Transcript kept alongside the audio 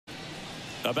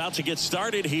About to get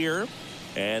started here.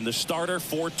 And the starter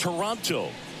for Toronto,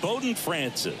 Bowden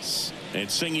Francis. And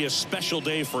singing a special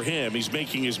day for him. He's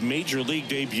making his major league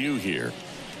debut here.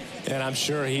 And I'm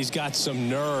sure he's got some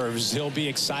nerves. He'll be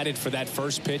excited for that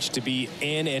first pitch to be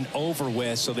in and over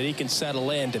with so that he can settle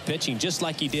in to pitching just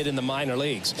like he did in the minor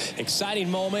leagues.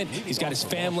 Exciting moment. He's got his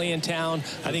family in town.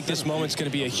 I think this moment's going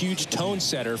to be a huge tone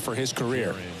setter for his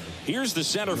career. Here's the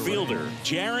center fielder,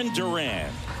 Jarren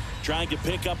Duran, trying to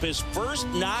pick up his first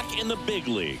knock in the big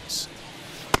leagues.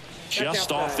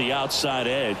 Just off the outside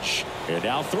edge. And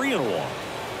now 3-1.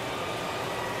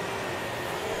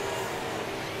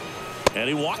 And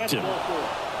he walked him.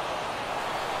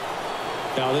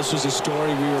 Now, this was a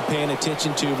story we were paying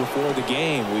attention to before the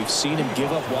game. We've seen him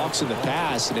give up walks in the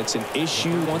past, and it's an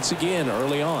issue once again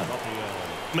early on.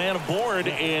 Man aboard,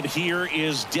 and here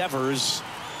is Devers,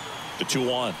 the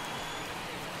 2-1.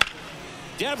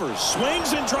 Devers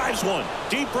swings and drives one.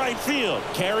 Deep right field.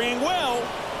 Carrying well.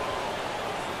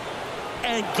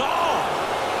 And gone.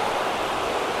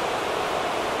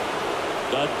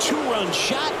 A 2-run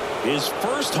shot. His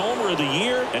first homer of the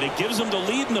year, and it gives him the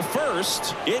lead in the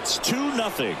first. It's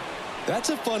 2-0. That's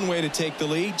a fun way to take the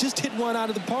lead. Just hit one out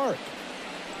of the park.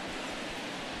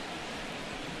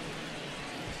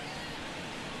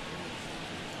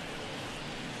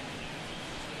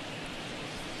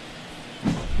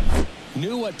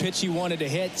 Knew what pitch he wanted to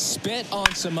hit. Spent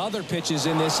on some other pitches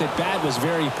in this at bat. Was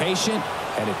very patient,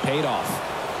 and it paid off.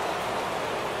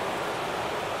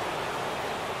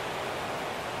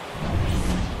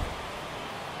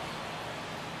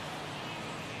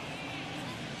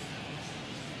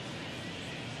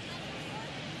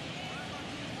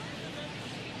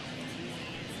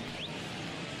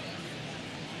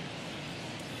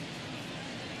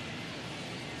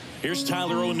 Here's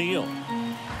Tyler O'Neill.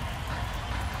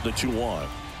 The 2-1.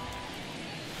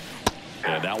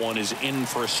 And that one is in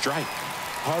for a strike.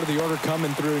 Part of the order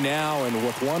coming through now, and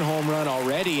with one home run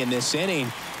already in this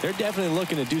inning, they're definitely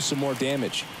looking to do some more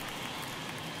damage.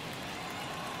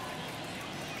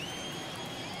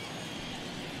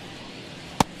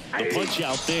 The punch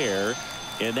out there.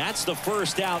 And that's the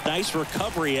first out. Nice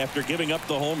recovery after giving up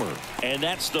the homer. And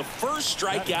that's the first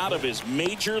strikeout of his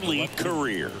major league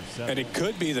career. And it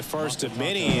could be the first of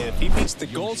many if he meets the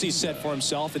goals he set for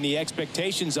himself and the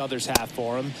expectations others have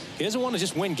for him. He doesn't want to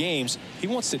just win games. He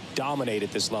wants to dominate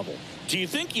at this level. Do you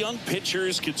think young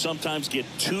pitchers could sometimes get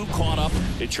too caught up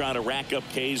in trying to rack up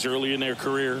Ks early in their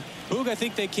career? Boog, I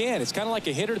think they can. It's kind of like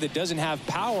a hitter that doesn't have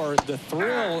power. The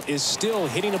thrill is still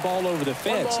hitting a ball over the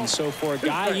fence. And so for a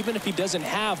guy, even if he doesn't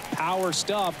have power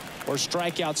stuff or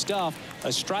strikeout stuff, a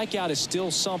strikeout is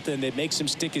still something that makes him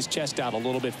stick his chest out a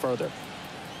little bit further.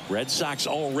 Red Sox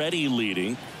already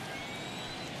leading.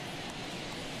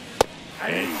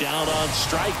 And down on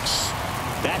strikes.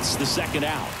 That's the second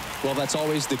out. Well, that's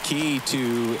always the key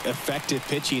to effective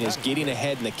pitching, is getting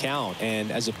ahead in the count. And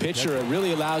as a pitcher, it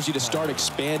really allows you to start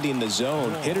expanding the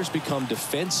zone. Hitters become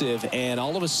defensive, and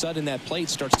all of a sudden that plate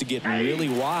starts to get really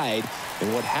wide.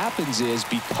 And what happens is,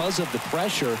 because of the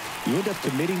pressure, you end up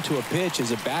committing to a pitch as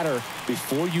a batter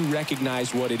before you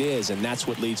recognize what it is, and that's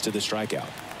what leads to the strikeout.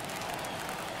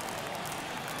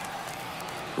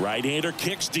 Right-hander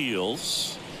kicks,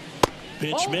 deals.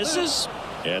 Pitch misses.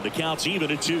 And the count's even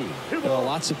at 2. Well,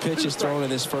 lots of pitches thrown in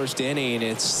this first inning.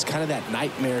 It's kind of that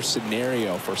nightmare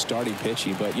scenario for starting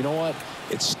pitching. But you know what?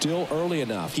 It's still early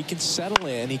enough. He can settle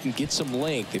in. He can get some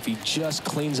length if he just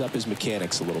cleans up his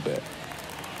mechanics a little bit.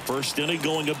 First inning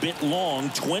going a bit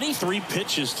long. 23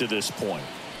 pitches to this point.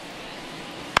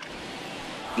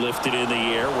 Lifted in the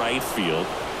air, right field.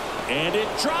 And it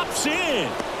drops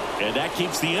in. And that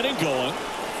keeps the inning going.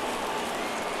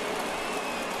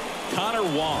 Connor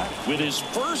Wong with his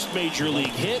first major league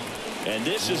hit, and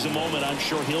this is a moment I'm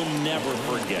sure he'll never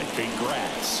forget.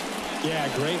 Congrats. Yeah,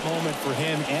 great moment for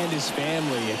him and his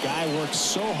family. A guy works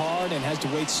so hard and has to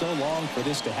wait so long for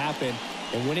this to happen,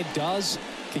 and when it does,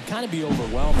 it can kind of be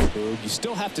overwhelming, Boog. You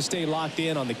still have to stay locked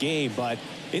in on the game, but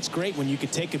it's great when you can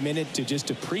take a minute to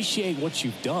just appreciate what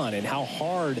you've done and how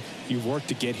hard you've worked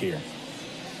to get here.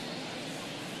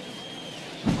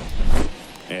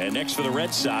 And next for the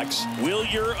Red Sox,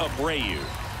 Wilyer Abreu.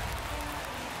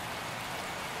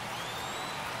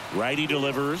 Righty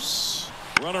delivers.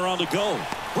 Runner on the go.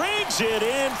 Brings it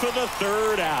in for the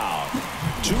third out.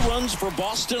 2 runs for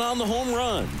Boston on the home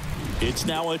run. It's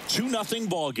now a 2-0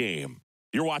 ball game.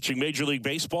 You're watching Major League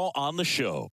Baseball on the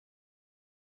show.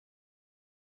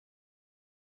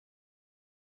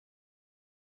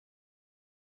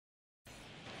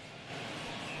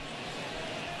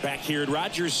 Back here at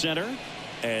Rogers Center.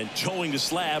 And towing the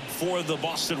slab for the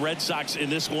Boston Red Sox in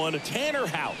this one, Tanner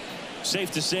Houck.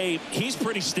 Safe to say he's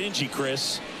pretty stingy,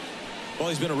 Chris. Well,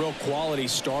 he's been a real quality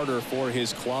starter for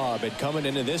his club. And coming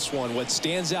into this one, what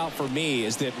stands out for me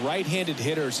is that right-handed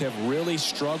hitters have really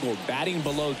struggled batting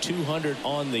below 200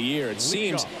 on the year. It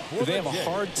seems that they have a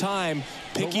hard time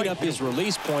picking up his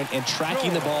release point and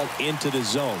tracking the ball into the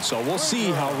zone. So we'll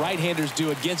see how right-handers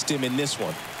do against him in this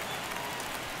one.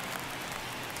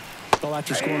 Well,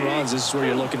 after scoring runs, this is where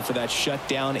you're looking for that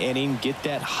shutdown inning. Get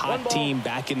that hot team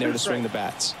back in there to swing the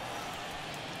bats.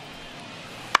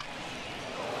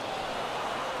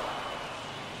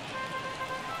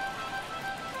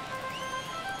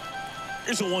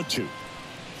 Here's a 1-2.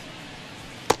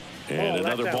 And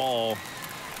another ball.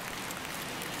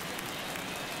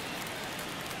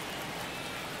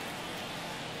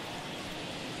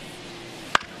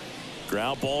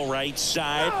 Ground ball right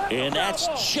side, and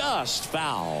that's just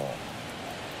foul.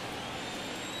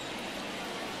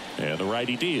 And the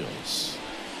righty deals.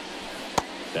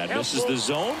 That misses the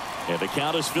zone, and the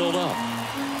count is filled up.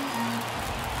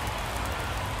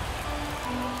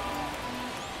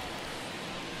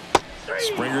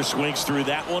 Springer swings through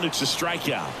that one. It's a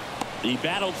strikeout. He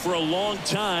battled for a long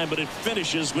time, but it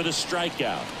finishes with a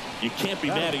strikeout. You can't be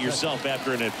mad at yourself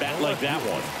after an at-bat like that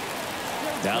one.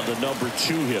 Now the number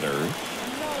 2 hitter.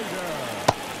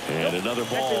 And another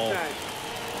ball.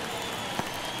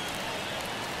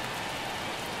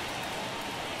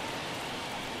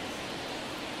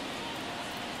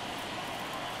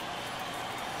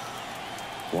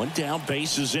 One down,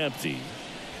 base is empty.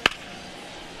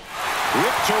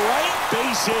 Whip to right,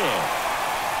 base hit.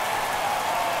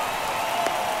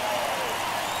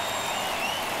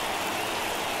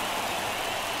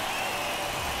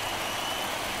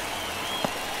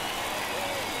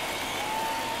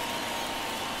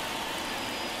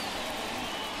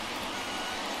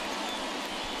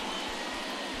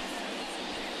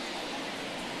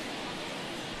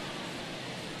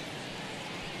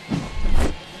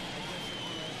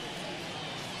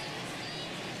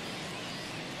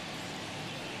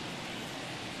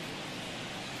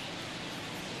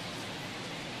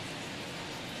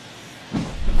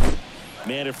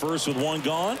 Man at first with one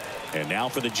gone. And now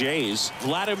for the Jays,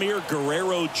 Vladimir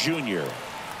Guerrero Jr.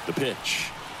 The pitch.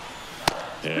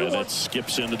 And that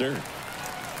skips in the dirt.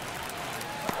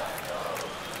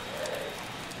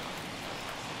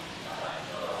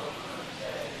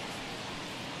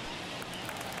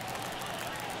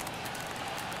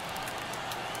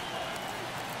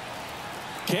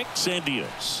 Kicks and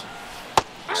deals.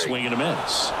 Swing and a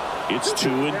miss. It's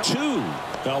 2-2.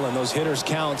 Well, and those hitters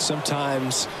count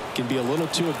sometimes can be a little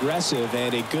too aggressive,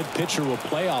 and a good pitcher will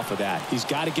play off of that. He's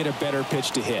got to get a better pitch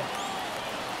to hit.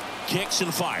 Kicks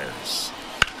and fires.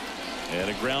 And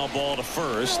a ground ball to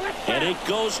first, and it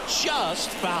goes just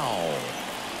foul.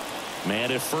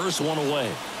 Man at first, one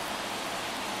away.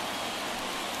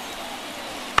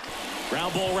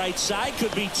 Ground ball right side,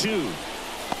 could be 2.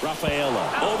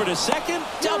 Rafaela over to second,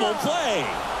 double play.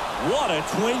 What a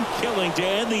twin killing to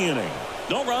end the inning.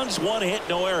 No runs, 1 hit,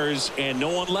 no errors, and no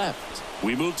one left.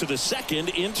 We move to the second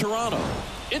in Toronto.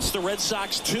 It's the Red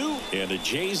Sox 2 and the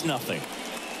Jays nothing.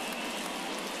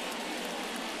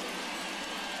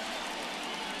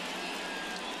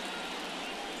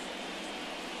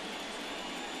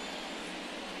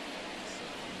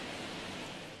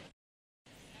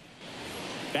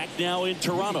 Back now in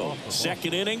Toronto.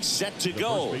 Second inning set to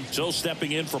go. So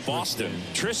stepping in for Boston,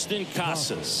 Tristan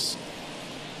Casas.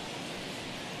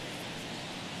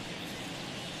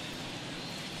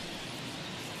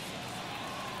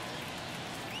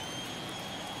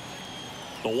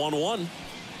 The 1-1.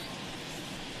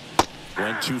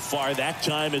 Went too far that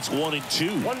time. It's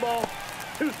 1-2. 1 ball,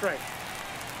 2 strikes.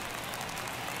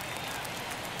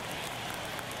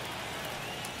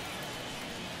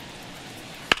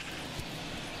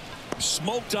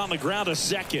 Smoked on the ground a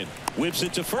second. Whips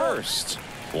it to first.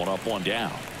 1 up, 1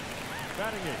 down.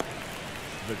 Batting it,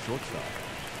 the shortstop,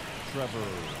 Trevor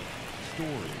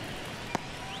Story.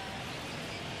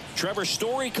 Trevor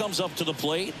Story comes up to the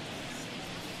plate.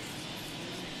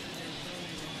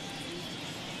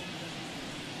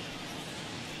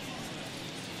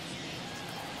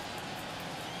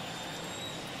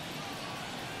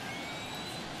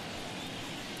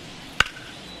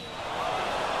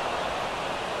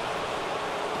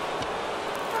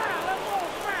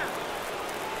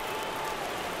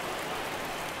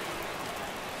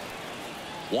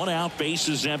 One out, base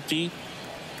is empty.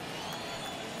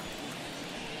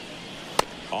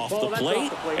 Off the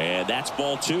plate, and that's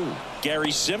ball 2.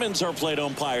 Gary Simmons, our plate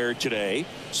umpire today,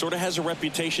 sort of has a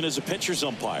reputation as a pitcher's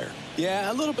umpire.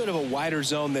 Yeah, a little bit of a wider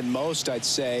zone than most, I'd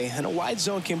say. And a wide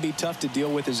zone can be tough to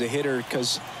deal with as a hitter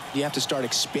because you have to start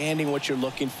expanding what you're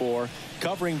looking for,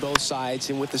 covering both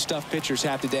sides. And with the stuff pitchers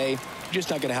have today, you're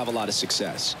just not going to have a lot of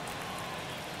success.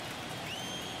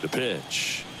 The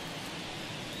pitch.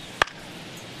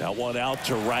 That one out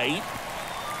to right.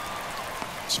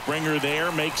 Springer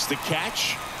there makes the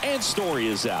catch, and Story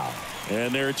is out.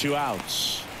 And there are 2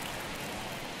 outs.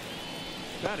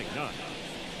 Batting 9,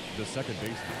 the second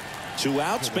baseman. 2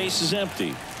 outs, base is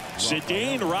empty.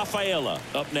 Ceddanne Rafaela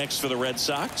up next for the Red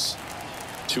Sox.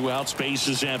 2 outs, base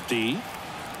is empty.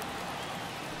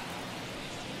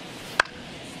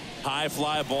 High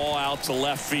fly ball out to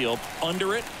left field.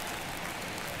 Under it.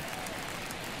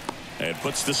 And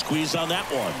puts the squeeze on that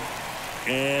one.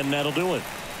 And that'll do it.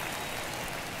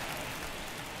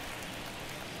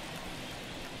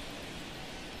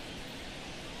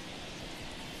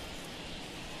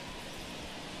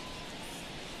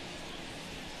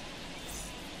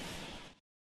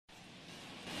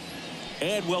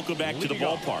 And welcome back to the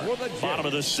ballpark. Bottom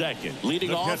of the second.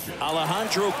 Leading off,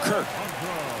 Alejandro Kirk.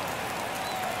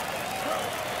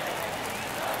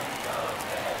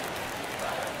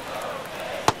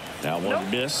 That one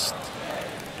missed.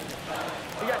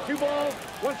 You got 2 balls,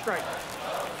 1 strike.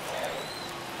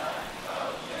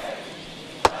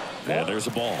 And there's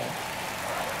a ball.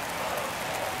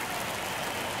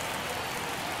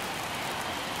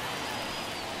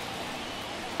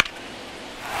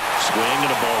 Swing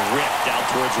and a ball ripped out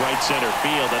towards right center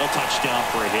field. That'll touch down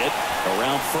for a hit.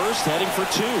 Around first, heading for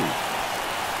 2.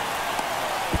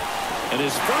 And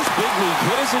his first big league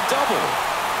hit is a double.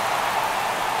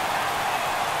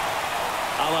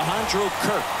 Alejandro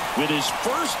Kirk with his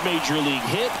first major league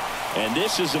hit. And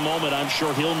this is a moment I'm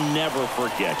sure he'll never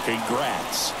forget.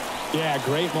 Congrats. Yeah,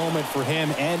 great moment for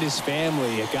him and his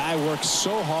family. A guy works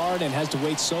so hard and has to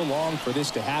wait so long for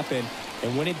this to happen.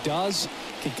 And when it does,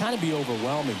 it can kind of be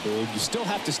overwhelming, Boog. You still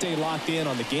have to stay locked in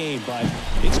on the game, but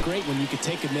it's great when you can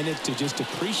take a minute to just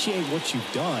appreciate what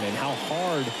you've done and how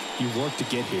hard you worked to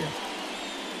get here.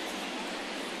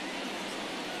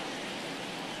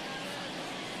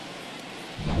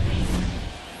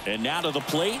 And now to the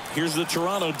plate, here's the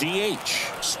Toronto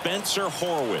DH, Spencer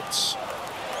Horwitz.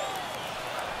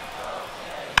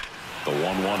 The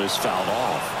 1-1 is fouled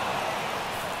off.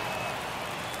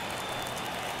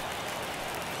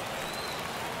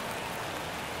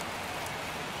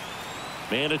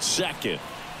 Man at second.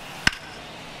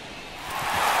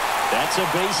 That's a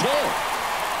base hit.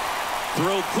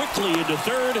 Throw quickly into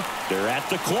third. They're at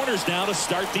the corners now to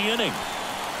start the inning.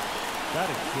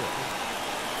 Batting 5th.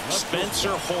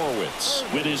 Spencer Horwitz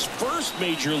with his first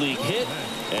major league hit,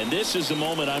 and this is a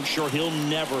moment I'm sure he'll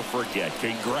never forget.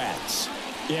 Congrats.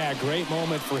 Yeah, great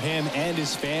moment for him and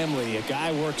his family. A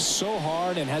guy works so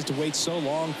hard and has to wait so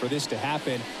long for this to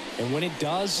happen, and when it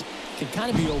does, it can kind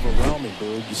of be overwhelming,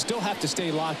 Boog. You still have to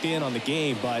stay locked in on the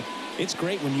game, but it's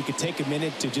great when you can take a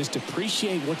minute to just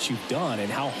appreciate what you've done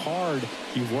and how hard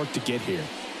you've worked to get here.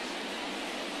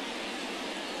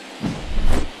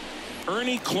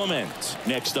 Ernie Clement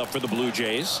next up for the Blue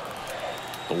Jays.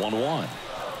 The 1-1.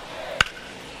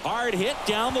 Hard hit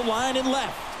down the line and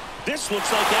left. This looks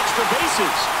like extra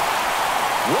bases.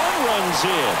 1 runs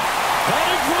in.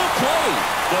 Headed for the plate.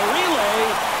 The relay.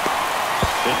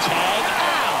 The tag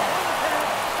out.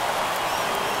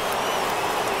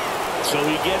 So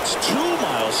he gets 2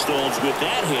 milestones with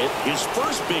that hit. His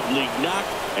first big league knock,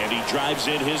 and he drives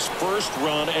in his first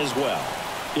run as well.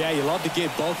 Yeah, you love to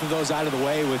get both of those out of the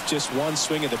way with just 1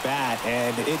 swing of the bat,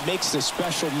 and it makes the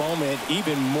special moment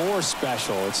even more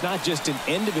special. It's not just an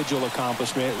individual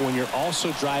accomplishment when you're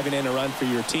also driving in a run for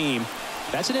your team.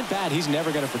 That's an at-bat he's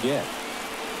never going to forget.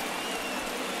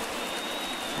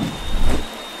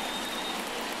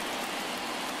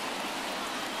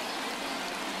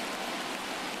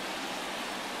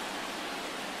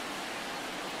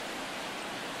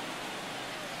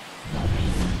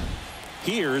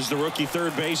 Here's the rookie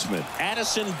third baseman,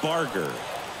 Addison Barger.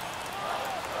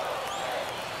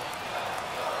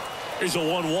 Here's a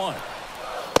 1-1.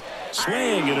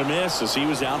 Swing and a miss as he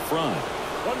was out front.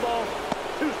 1 ball,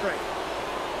 2 strikes.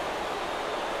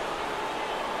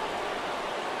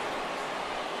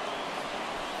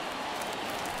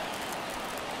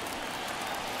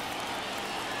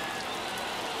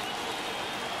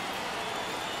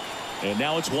 And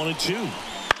now it's 1-2.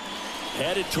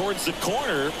 Headed towards the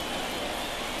corner.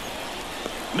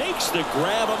 Makes the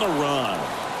grab on the run.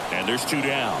 And there's 2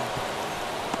 down.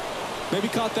 Maybe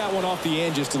caught that one off the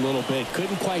end just a little bit.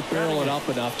 Couldn't quite barrel it up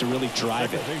enough to really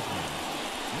drive it.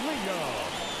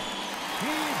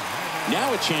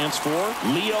 Now a chance for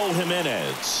Leo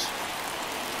Jimenez.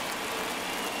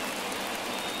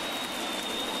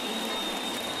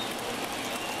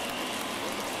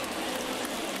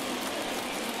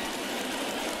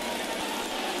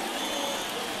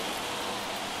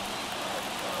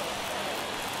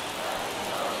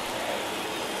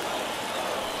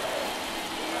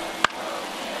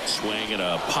 Swing and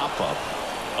a pop-up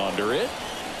under it.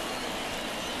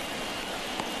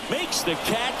 Makes the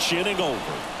catch, inning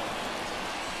over.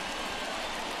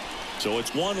 So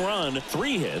it's 1 run,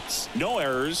 3 hits, no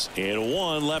errors, and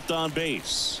 1 left on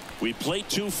base. We play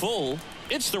 2 full.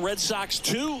 It's the Red Sox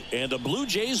 2 and the Blue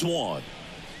Jays 1.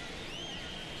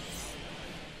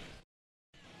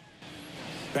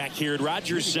 Back here at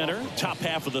Rogers Center, top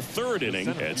half of the 3rd inning,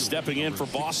 and stepping in for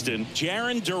Boston,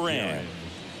 Jarren Duran.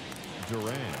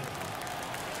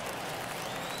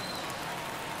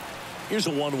 Here's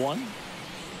a 1-1.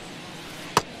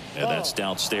 And that's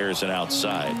downstairs and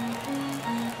outside.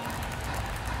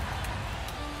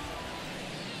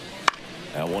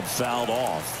 That one fouled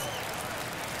off.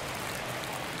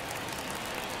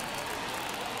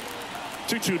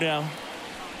 2-2 now.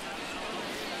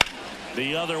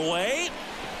 The other way.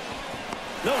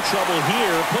 No trouble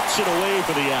here. Puts it away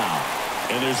for the out.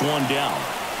 And there's 1 down.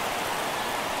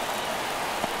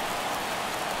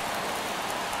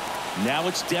 Now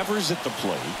it's Devers at the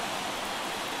plate.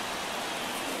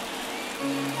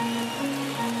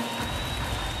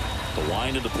 The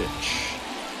wind of the pitch.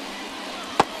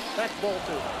 That's ball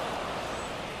 2.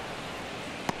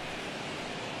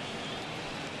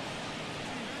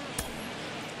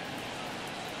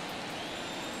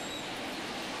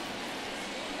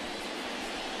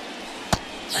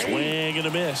 Swing and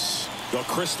a miss. Well,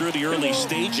 Chris, through the early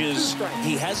stages,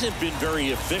 he hasn't been very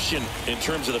efficient in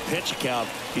terms of the pitch count.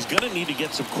 He's going to need to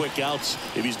get some quick outs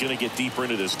if he's going to get deeper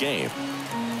into this game.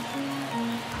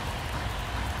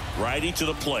 Righty to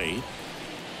the plate.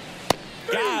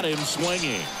 Got him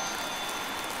swinging.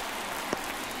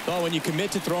 Well, when you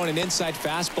commit to throwing an inside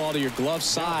fastball to your glove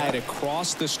side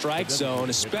across the strike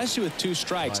zone, especially with 2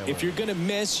 strikes, if you're going to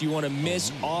miss, you want to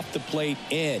miss off the plate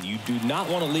in. You do not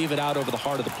want to leave it out over the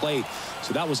heart of the plate.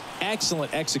 So that was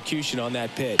excellent execution on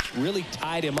that pitch. Really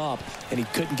tied him up, and he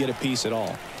couldn't get a piece at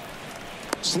all.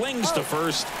 Slings to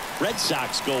first. Red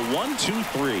Sox go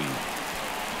 1-2-3.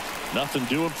 Nothing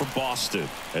doing for Boston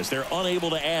as they're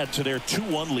unable to add to their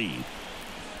 2-1 lead.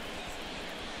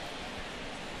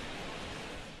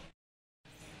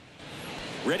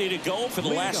 Ready to go for the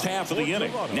last half of the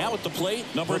inning. Now at the plate,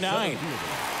 number 9.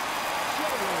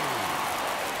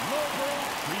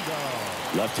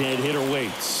 Left-hand hitter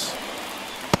waits.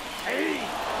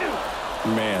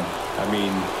 Man, I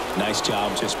mean, nice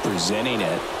job just presenting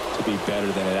it to be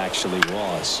better than it actually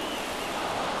was.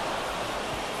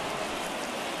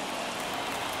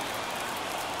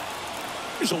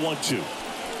 Here's a 1-2.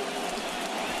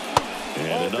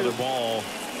 And another ball.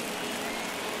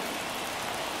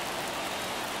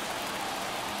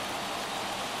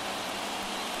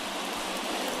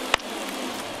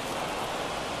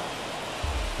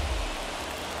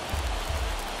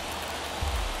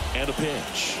 And a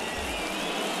pitch.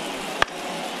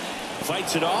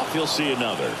 Fights it off. You'll see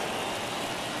another.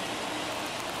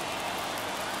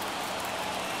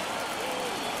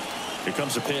 Here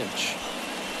comes a pitch.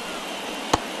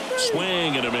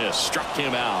 Swing and a miss. Struck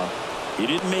him out. He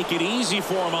didn't make it easy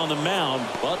for him on the mound,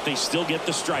 but they still get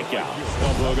the strikeout.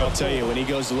 Well, Boog, I'll tell you, when he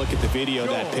goes to look at the video of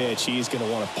that pitch, he's going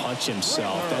to want to punch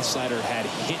himself. That slider had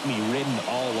hit me written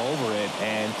all over it,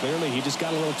 and clearly he just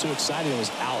got a little too excited and was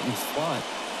out in front.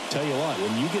 Tell you what,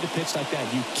 when you get a pitch like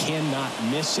that, you cannot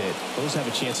miss it. Those have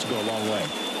a chance to go a long way.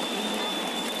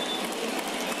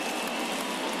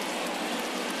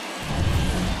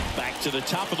 Back to the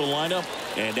top of the lineup,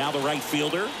 and now the right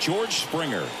fielder, George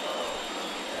Springer.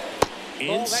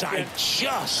 Inside,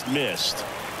 just missed.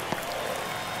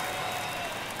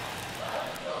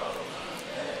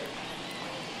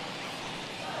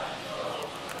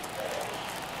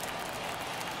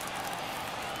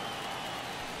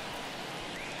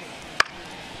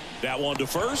 That one to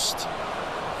first.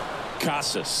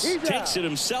 Casas takes it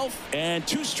himself, and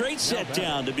 2 straight set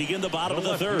down to begin the bottom of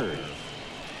the 3rd.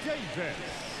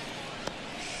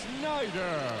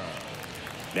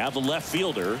 Now the left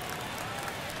fielder.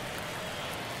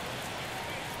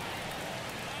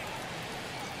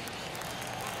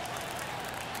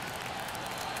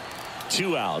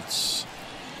 Two outs.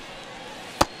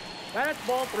 That's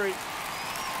ball 3.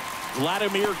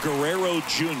 Vladimir Guerrero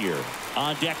Jr.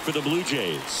 on deck for the Blue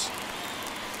Jays.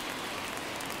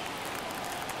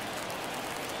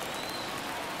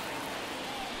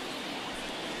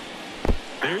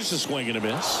 Here's a swing and a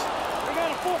miss. We got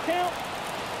a full count.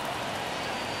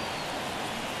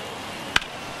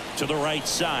 To the right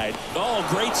side. Oh,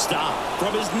 great stop.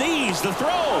 From his knees, the throw.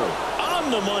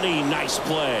 On the money. Nice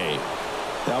play.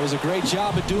 That was a great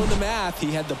job of doing the math.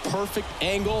 He had the perfect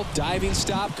angle. Diving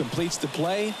stop completes the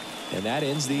play, and that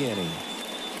ends the inning.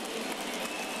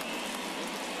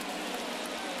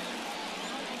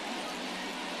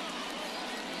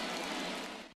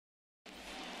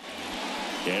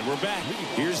 And we're back.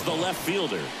 Here's the left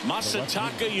fielder,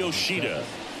 Masataka Yoshida.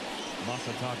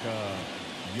 Masataka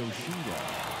Yoshida.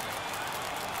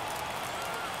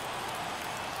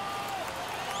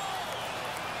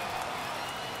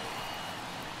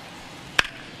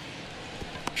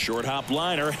 Short hop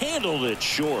liner, handled it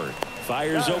short.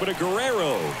 Fires over to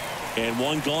Guerrero. And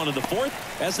one gone in the fourth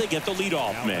as they get the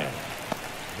leadoff man.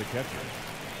 The catcher,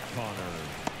 Connor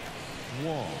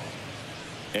Wong.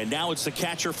 And now it's the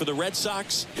catcher for the Red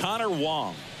Sox, Connor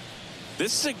Wong.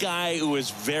 This is a guy who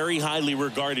is very highly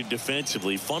regarded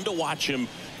defensively. Fun to watch him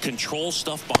control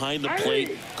stuff behind the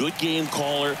plate. Good game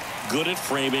caller, good at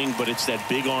framing, but it's that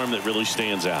big arm that really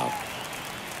stands out.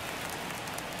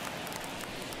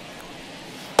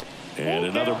 And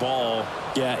another ball.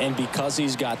 Yeah, and because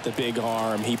he's got the big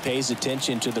arm, he pays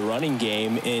attention to the running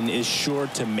game and is sure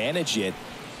to manage it.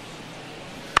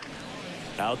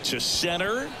 Out to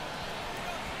center.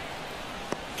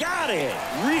 Got it.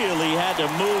 Really had to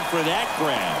move for that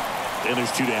grab. And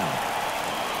there's two down.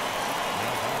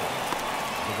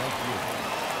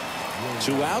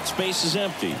 2 outs, base is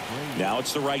empty. Now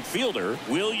it's the right fielder,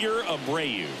 Wilyer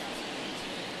Abreu.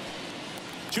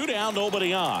 2 down,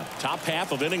 nobody on. Top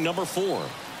half of inning number 4.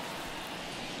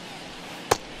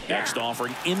 Next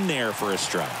offering in there for a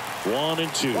strike. 1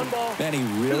 and 2. Man, he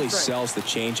really sells the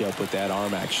changeup with that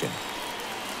arm action.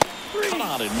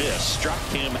 Caught and missed. Struck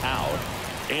him out.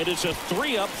 And it's a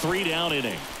 3-up, 3-down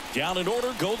inning. Down in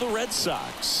order go the Red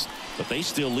Sox. But they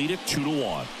still lead it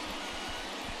 2-1.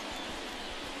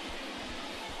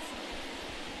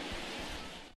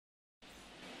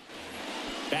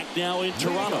 Back now in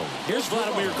Toronto. Here's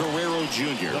Vladimir Guerrero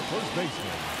Jr. The first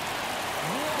baseman.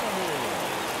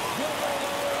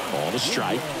 Ball to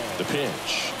strike. The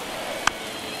pitch.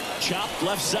 Chopped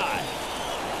left side.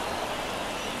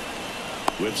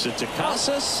 Whips it to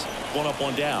Casas. 1 up,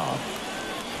 1 down.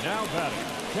 Now batting,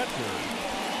 catcher,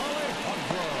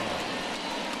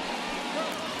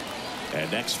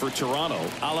 And next for Toronto,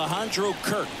 Alejandro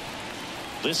Kirk.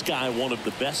 This guy, one of the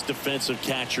best defensive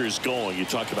catchers going. You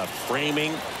talk about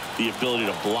framing, the ability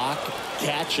to block,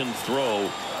 catch, and throw.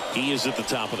 He is at the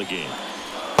top of the game.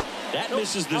 That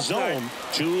misses the zone.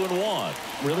 2-1.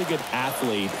 Really good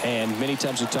athlete, and many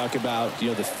times we talk about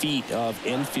the feet of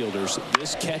infielders.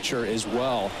 This catcher as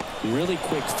well, really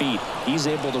quick feet. He's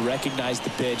able to recognize the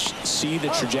pitch, see the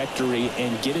trajectory,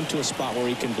 and get into a spot where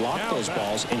he can block those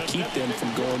balls and keep them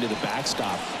from going to the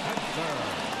backstop.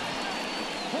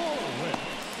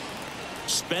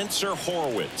 Spencer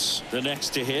Horwitz, the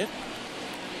next to hit.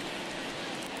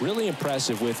 Really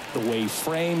impressive with the way he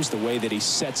frames, the way that he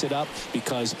sets it up,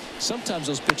 because sometimes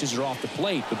those pitches are off the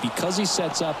plate, but because he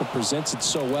sets up and presents it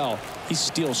so well, he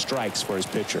steals strikes for his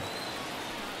pitcher.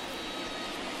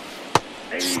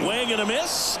 Swing and a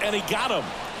miss, and he got him.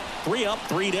 3 up,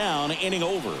 3 down, inning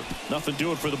over. Nothing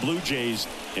doing for the Blue Jays,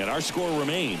 and our score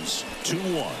remains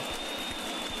 2-1.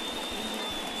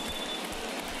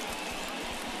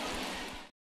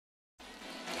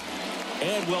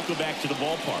 And welcome back to the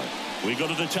ballpark. We go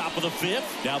to the top of the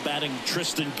 5th. Now batting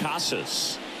Tristan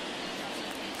Casas.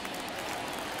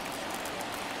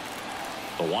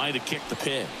 The line to kick the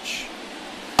pitch.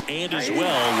 And as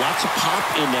well, lots of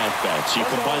pop in that bat. So you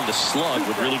combine the slug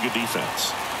with really good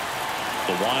defense.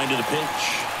 The wind to the pitch.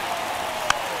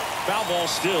 Foul ball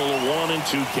still, a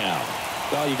 1-2 count.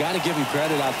 Well, you got to give him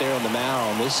credit out there on the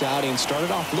mound. This outing started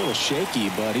off a little shaky,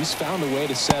 but he's found a way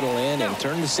to settle in and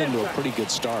turn this into a pretty good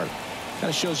start. Kind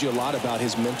of shows you a lot about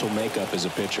his mental makeup as a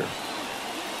pitcher.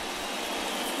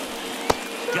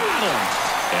 Got him.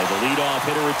 And the leadoff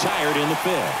hitter retired in the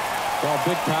 5th. Well,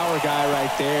 big power guy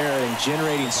right there and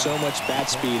generating so much bat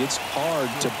speed. It's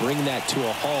hard to bring that to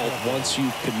a halt once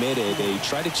you've committed. They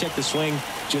tried to check the swing,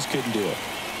 just couldn't do it.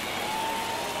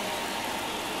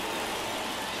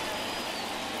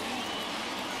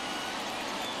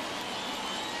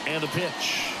 And the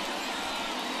pitch.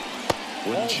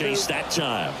 Wouldn't chase that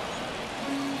time.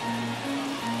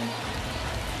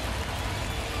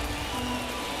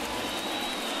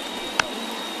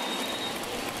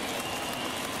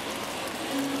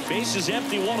 Base is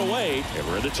empty, 1 away, and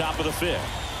we're at the top of the 5th.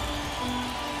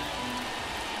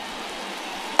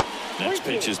 Next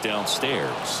pitch is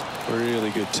downstairs.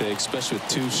 Really good take, especially with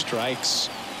 2 strikes.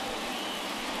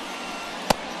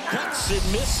 Cuts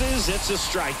and misses. It's a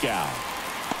strikeout.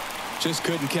 Just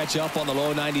couldn't catch up on the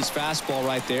low 90s fastball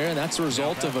right there, and that's a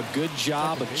result of a good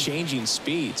job of changing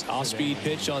speeds. Off-speed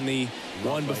pitch on the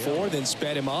one before, then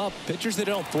sped him up. Pitchers that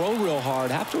don't throw real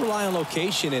hard have to rely on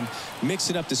location and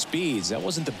mixing up the speeds. That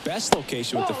wasn't the best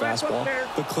location with the fastball,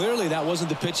 but clearly that wasn't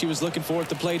the pitch he was looking for at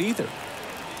the plate either.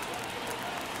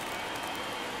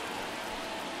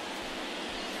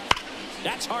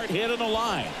 That's hard hit on the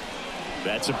line.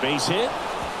 That's a base hit.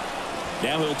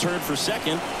 Now he'll turn for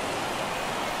second.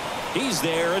 He's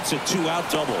there. It's a 2-out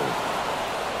double.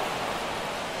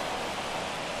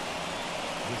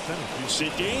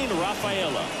 Cedane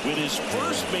Rafaela with his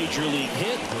first major league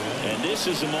hit, and this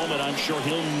is a moment I'm sure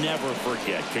he'll never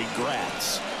forget.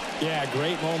 Congrats. Yeah,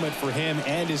 great moment for him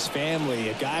and his family.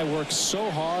 A guy works so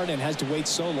hard and has to wait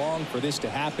so long for this to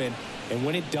happen, and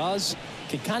when it does, it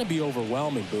can kind of be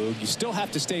overwhelming, Boog. You still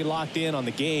have to stay locked in on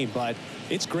the game, but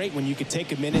it's great when you can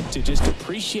take a minute to just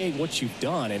appreciate what you've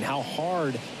done and how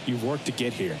hard you've worked to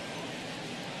get here.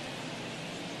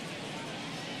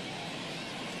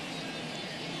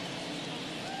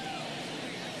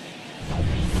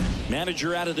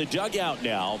 Manager out of the dugout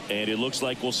now, and it looks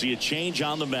like we'll see a change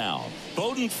on the mound.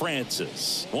 Bowden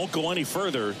Francis won't go any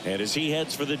further, and as he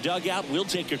heads for the dugout, we'll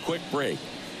take a quick break.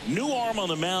 New arm on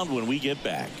the mound when we get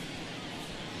back.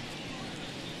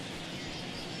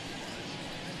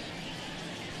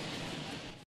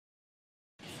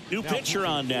 New pitcher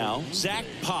on now, Zach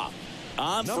Pop,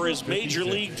 on for his major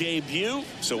league debut,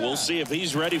 so we'll see if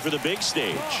he's ready for the big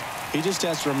stage. He just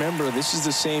has to remember this is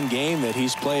the same game that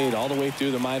he's played all the way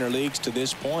through the minor leagues to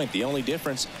this point. The only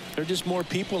difference, there are just more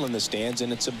people in the stands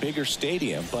and it's a bigger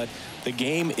stadium, but the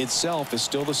game itself is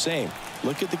still the same.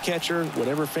 Look at the catcher,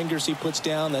 whatever fingers he puts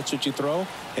down, that's what you throw,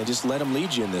 and just let him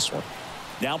lead you in this one.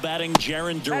 Now batting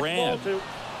Jaron Duran.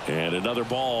 And another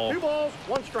ball. 2 balls,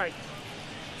 1 strike.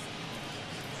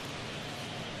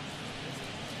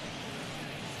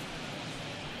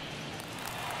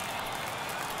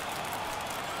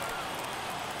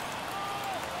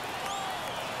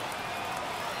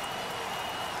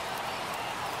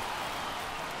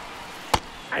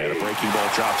 And a breaking ball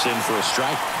drops in for a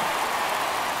strike.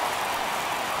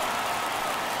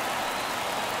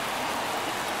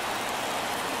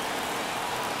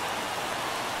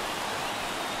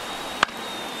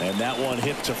 And that one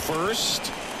hit to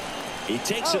first. He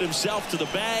takes it himself to the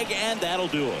bag, and that'll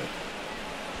do it.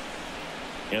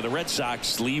 And the Red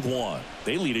Sox leave one.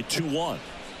 They lead it 2-1.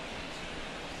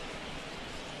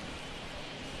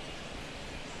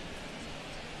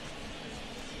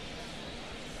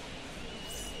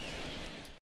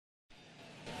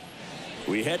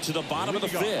 We head to the bottom of the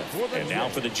 5th. And now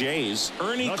for the Jays,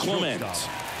 Ernie Clement.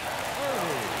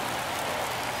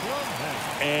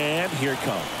 And here it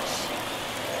comes.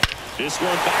 This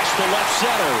one backs to left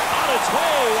center. On its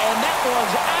way, and that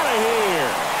one's out of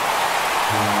here.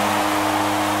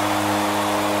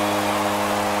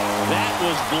 That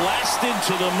was blasted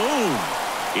to the moon.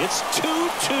 It's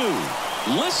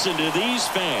 2-2. Listen to these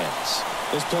fans.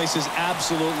 This place is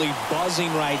absolutely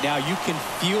buzzing right now. You can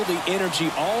feel the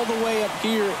energy all the way up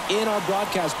here in our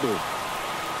broadcast booth.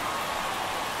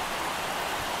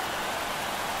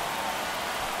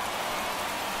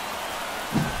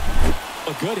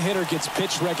 A good hitter gets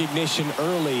pitch recognition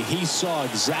early. He saw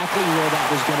exactly where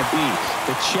that was going to be.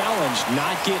 The challenge,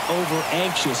 not get over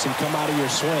anxious and come out of your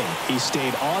swing. He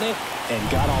stayed on it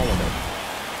and got all of it.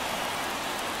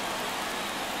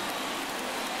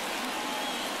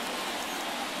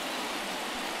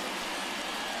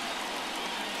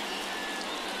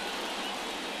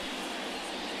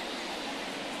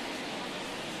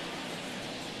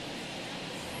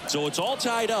 So it's all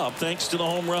tied up thanks to the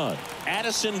home run.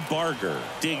 Addison Barger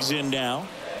digs in now.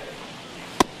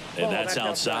 And that's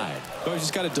outside. But you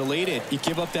just got to delete it. You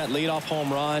give up that leadoff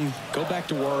home run. Go back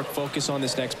to work. Focus on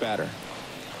this next batter.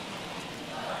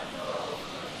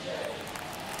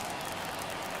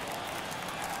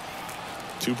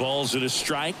 Two balls and a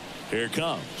strike. Here it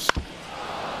comes.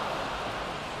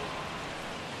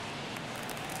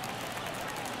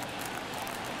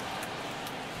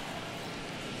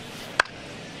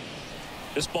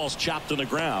 This ball's chopped on the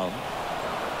ground.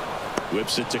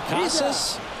 Whips it to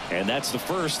Casas. And that's the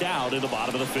first out in the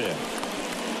bottom of the 5th.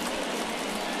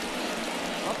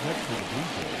 Up next to the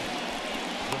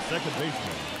BEISBOL, the second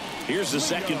baseman. Here's the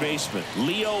second baseman,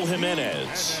 Leo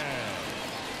Jimenez.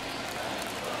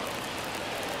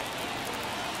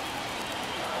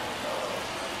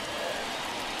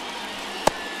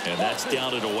 And that's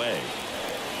down and away.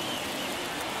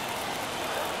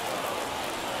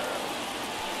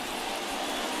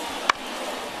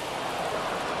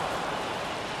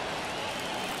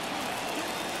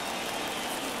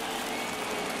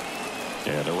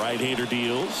 And the right-hander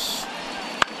deals.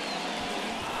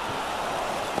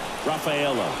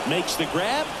 Rafaela makes the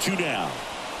grab. 2 down.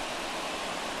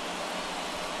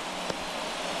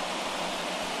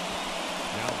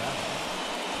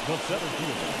 The center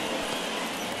fielder.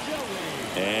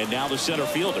 And now the center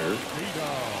fielder.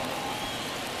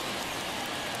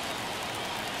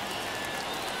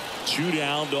 Two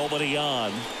down, nobody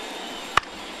on.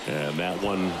 And that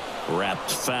one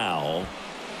wrapped foul.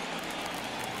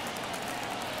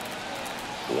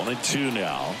 1-2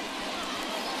 now.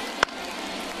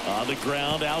 On the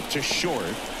ground, out to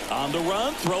short. On the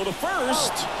run, throw to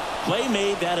first. Play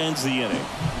made, that ends the inning.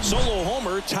 Solo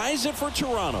homer ties it for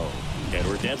Toronto. And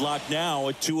we're deadlocked now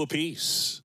at 2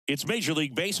 apiece. It's Major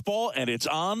League Baseball, and it's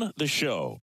on the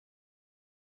show.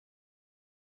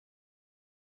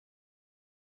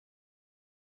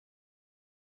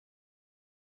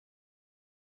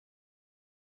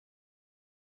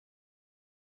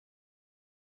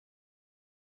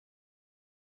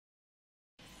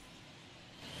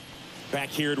 Back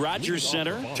here at Rogers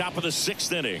Center, top of the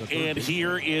 6th inning. And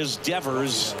here is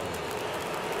Devers.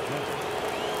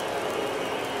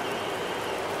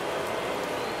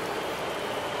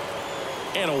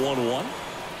 And a 1-1.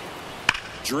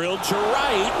 Drilled to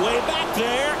right, way back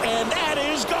there, and that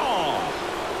is gone.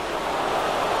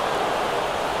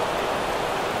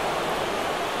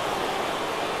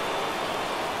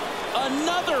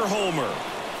 Another homer.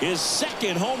 His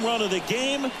 2nd home run of the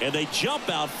game, and they jump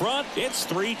out front. It's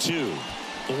 3-2.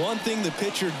 The one thing the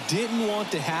pitcher didn't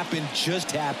want to happen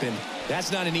just happened.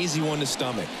 That's not an easy one to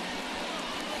stomach.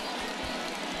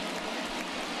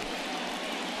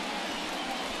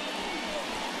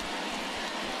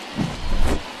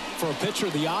 For a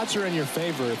pitcher, the odds are in your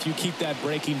favor if you keep that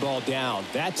breaking ball down.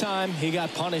 That time, he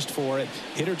got punished for it.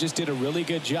 Hitter just did a really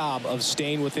good job of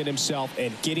staying within himself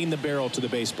and getting the barrel to the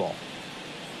baseball.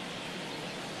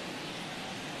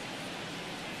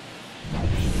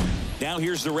 Now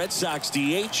here's the Red Sox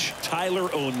DH, Tyler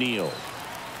O'Neill.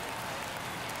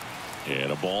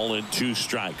 And a ball and 2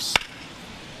 strikes.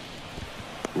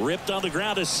 Ripped on the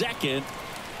ground to second,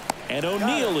 and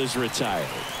O'Neill is retired.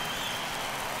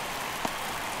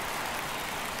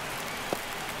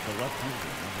 The left fielder,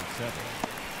 number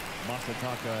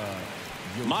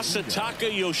 7,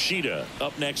 Masataka Yoshida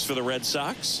up next for the Red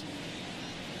Sox.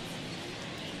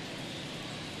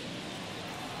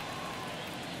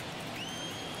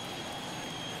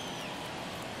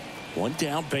 One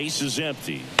down, base is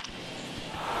empty.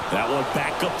 That one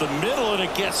back up the middle, and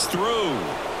it gets through.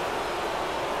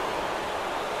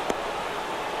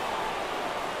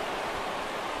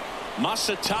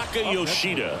 Masataka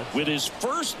Yoshida with his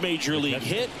first major league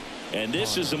hit, and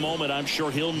this is a moment I'm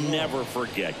sure he'll never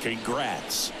forget.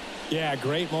 Congrats. Yeah,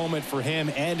 great moment for him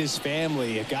and his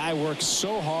family. A guy works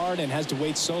so hard and has to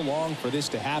wait so long for this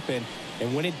to happen.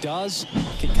 And when it does,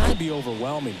 it can kind of be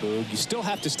overwhelming, Boog. You still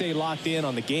have to stay locked in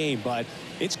on the game, but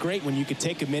it's great when you could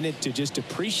take a minute to just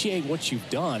appreciate what you've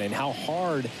done and how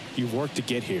hard you've worked to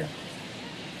get here.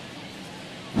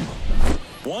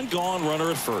 One gone,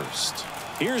 runner at first.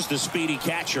 Here's the speedy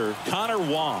catcher, Connor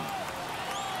Wong.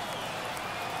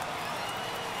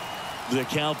 The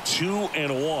count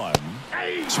 2-1.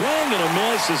 Swing and a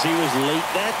miss as he was late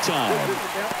that time.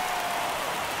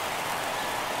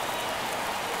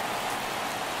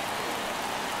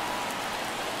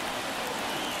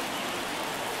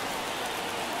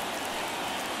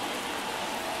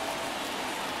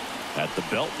 At the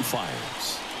belt and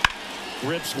fires.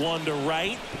 Rips one to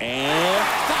right and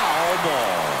foul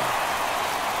ball.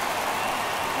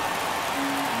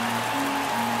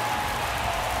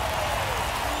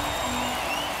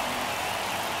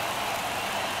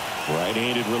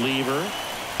 Right-handed reliever.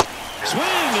 Swing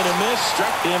and a miss,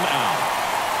 struck him out.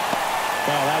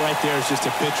 Well, that right there is just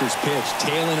a pitcher's pitch,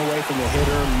 tailing away from the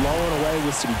hitter, lowing away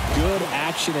with some good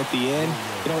action at the end.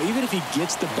 You know, even if he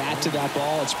gets the bat to that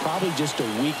ball, it's probably just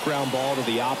a weak ground ball to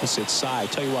the opposite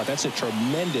side. Tell you what, that's a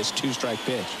tremendous 2-strike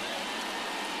pitch.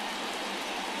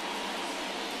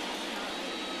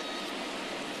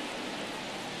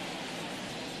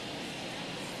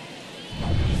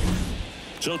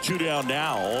 So 2 down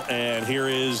now, and here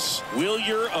is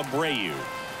Wilyer Abreu.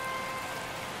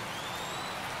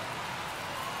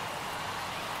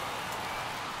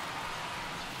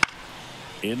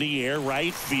 In the air,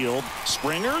 right field.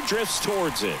 Springer drifts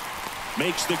towards it.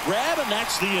 Makes the grab, and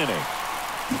that's the inning.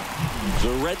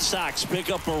 The Red Sox pick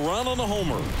up a run on the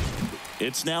homer.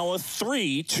 It's now a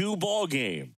 3-2 ball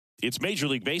game. It's Major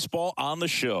League Baseball on the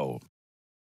show.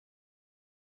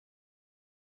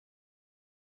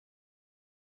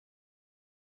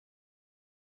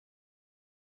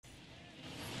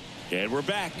 And we're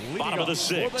back. Bottom of the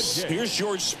sixth. Here's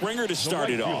George Springer to start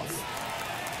it off.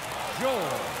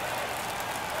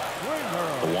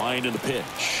 The wind and the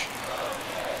pitch.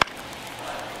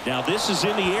 Now this is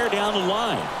in the air down the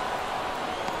line.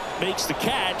 Makes the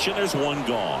catch, and there's one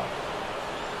gone.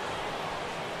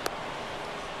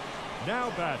 Now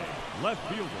batting, left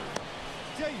fielder,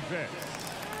 Davis.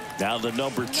 Now the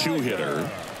number 2 hitter.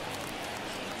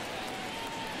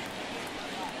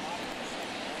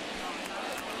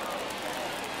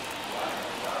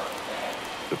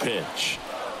 The pitch.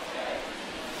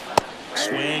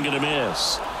 Swing and a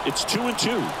miss. It's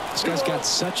 2-2. This guy's got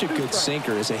such a good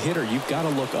sinker. As a hitter, you've got to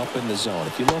look up in the zone.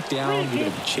 If you look down, you're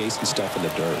going to be chasing stuff in the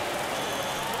dirt.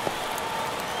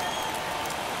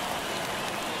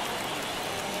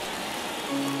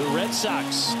 The Red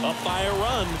Sox up by a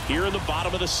run here in the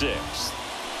bottom of the sixth.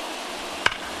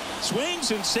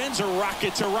 Swings and sends a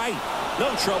rocket to right.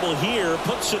 No trouble here.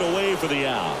 Puts it away for the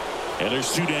out. And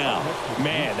there's 2 down.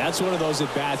 Man, that's one of those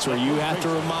at-bats where you have to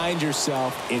remind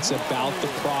yourself it's about the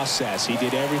process. He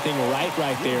did everything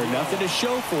right there. Nothing to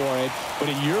show for it. But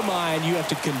in your mind, you have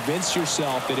to convince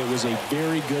yourself that it was a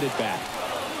very good at-bat.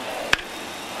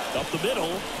 Up the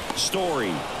middle,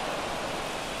 Story.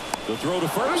 The throw to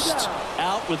first.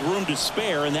 Out with room to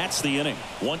spare, and that's the inning.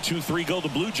 1-2-3 go the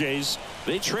Blue Jays.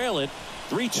 They trail it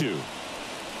 3-2.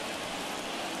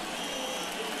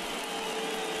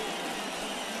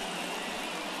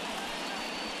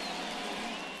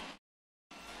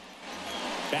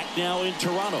 Back now in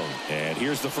Toronto. And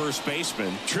here's the first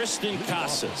baseman, Tristan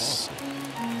Casas.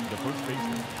 The first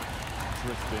baseman,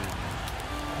 Tristan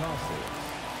Casas.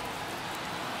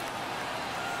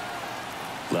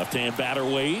 Left-hand batter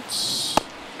waits.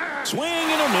 Swing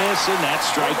and a miss, and that's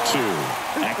strike 2.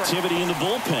 Activity in the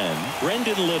bullpen.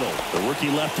 Brendan Little, the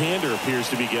rookie left-hander, appears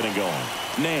to be getting going.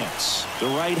 Nance, the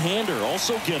right-hander,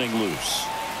 also getting loose.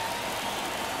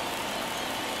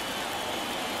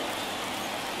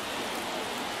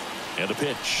 And the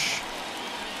pitch.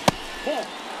 Ball.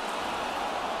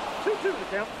 2-2 the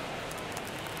count.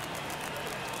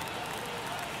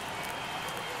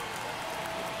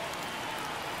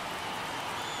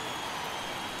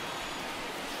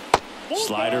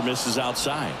 Slider misses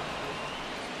outside.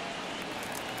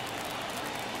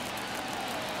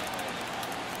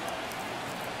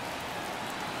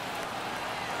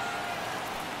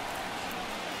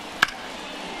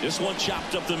 This one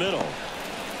chopped up the middle.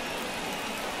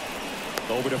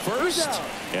 Over to first.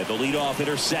 And the leadoff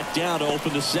hitter set down to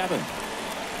open the 7th. The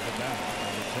bat,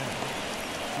 number 10,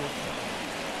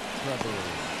 Trevor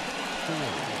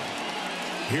Story.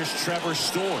 Here's Trevor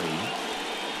Story.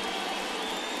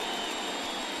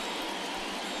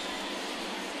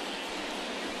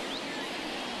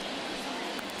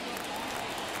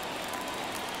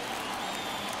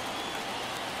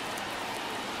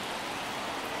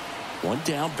 One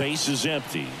down, base is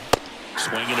empty.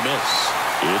 Swing and a miss.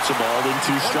 It's a ball in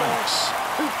 2 strikes.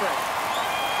 2 strikes.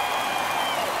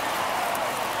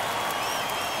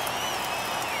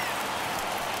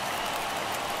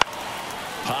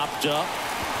 Popped up.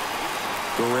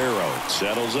 Guerrero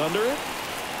settles under it.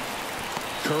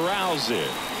 Corrals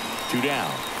it. 2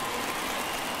 down.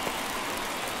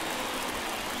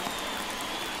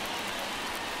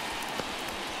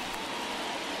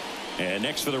 And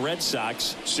next for the Red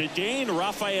Sox, Cedane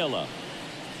Rafaela.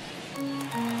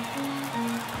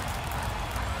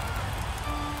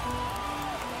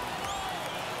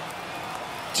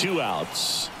 Two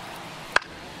outs.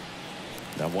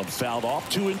 That one fouled off.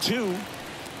 2-2.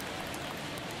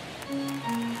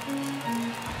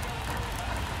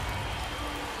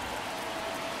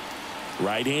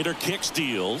 Right-hander kicks,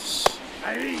 deals.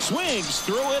 Swings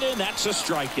through it, and that's a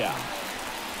strikeout.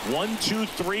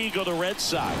 1-2-3 go the Red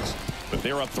Sox, but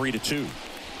they're up 3-2.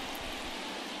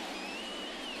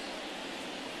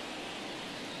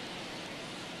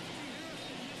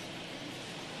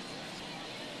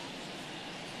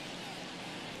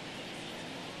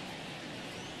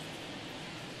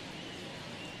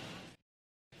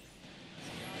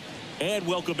 And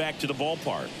welcome back to the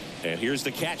ballpark. And here's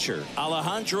the catcher,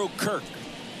 Alejandro Kirk.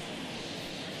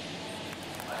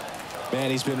 Man,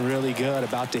 he's been really good.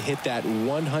 About to hit that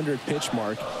 100 pitch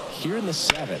mark here in the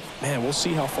 7th. Man, we'll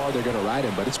see how far they're going to ride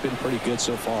him, but it's been pretty good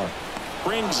so far.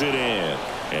 Brings it in.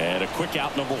 And a quick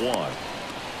out, number 1.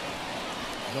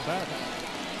 The batter,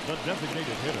 the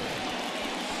designated hitter,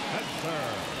 Spencer.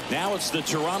 Now it's the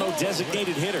Toronto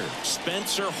designated hitter,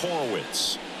 Spencer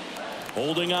Horwitz.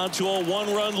 Holding on to a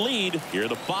 1-run lead here at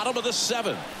the bottom of the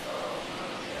 7th.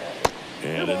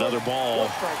 And another ball.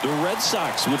 The Red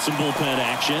Sox with some bullpen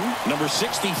action. Number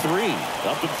 63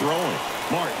 up and throwing.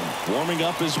 Martin warming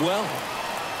up as well.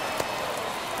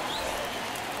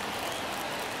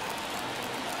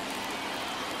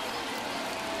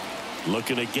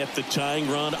 Looking to get the tying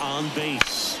run on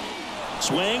base.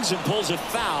 Swings and pulls it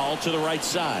foul to the right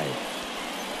side.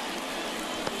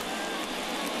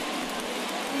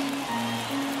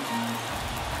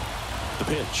 The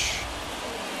pitch.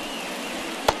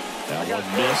 That one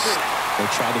missed. They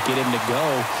tried to get him to go.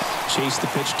 Chase the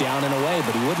pitch down and away,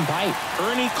 but he wouldn't bite.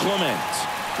 Ernie Clement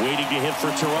waiting to hit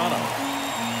for Toronto.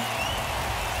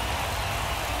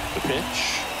 The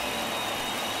pitch.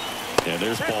 And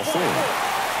there's ball 4.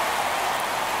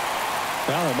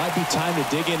 Well, it might be time to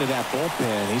dig into that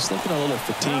bullpen. He's looking a little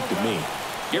fatigued to me.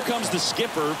 Here comes the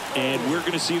skipper, and we're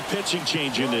going to see a pitching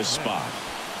change in this spot.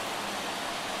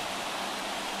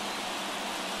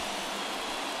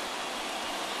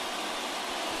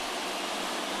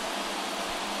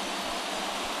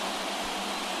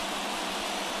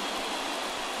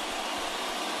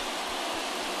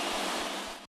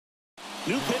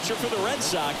 New pitcher for the Red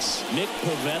Sox, Nick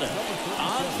Pivetta,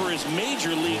 on for his major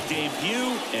league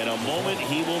debut, and a moment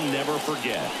he will never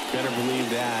forget. Better believe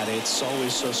that. It's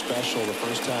always so special the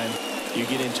first time you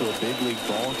get into a big league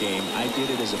ball game. I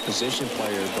did it as a position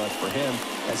player, but for him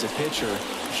as a pitcher,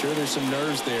 I'm sure there's some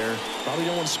nerves there. Probably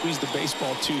don't want to squeeze the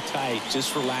baseball too tight.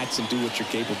 Just relax and do what you're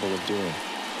capable of doing.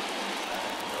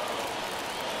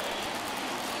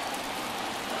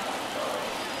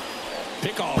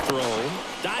 Pickoff throw.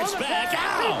 Dives back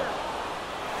out.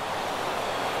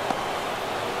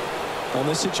 In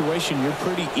this situation, you're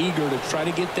pretty eager to try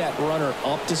to get that runner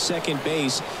up to second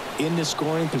base in the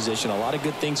scoring position. A lot of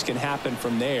good things can happen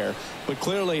from there, but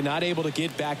clearly not able to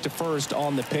get back to first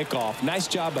on the pickoff. Nice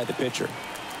job by the pitcher.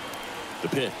 The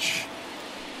pitch.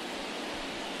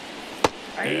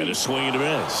 And a swing and a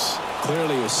miss.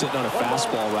 Clearly he was sitting on a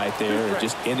fastball right there. It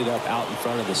just ended up out in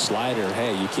front of the slider.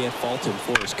 Hey, you can't fault him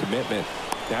for his commitment.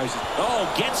 Now he's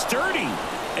gets dirty.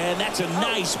 And that's a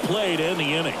nice play to end the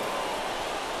inning.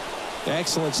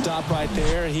 Excellent stop right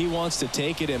there. He wants to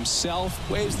take it himself,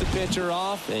 waves the pitcher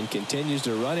off, and continues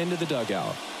to run into the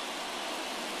dugout.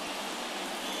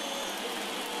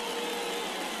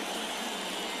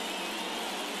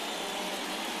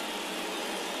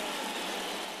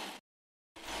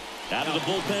 Out of the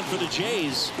bullpen for the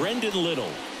Jays, Brendan Little.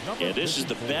 And this is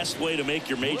the best way to make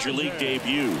your major league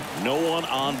debut. No one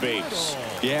on base.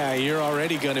 Yeah, you're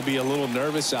already going to be a little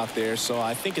nervous out there, so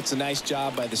I think it's a nice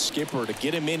job by the skipper to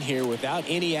get him in here without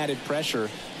any added pressure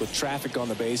with traffic on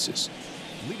the bases.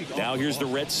 Now here's the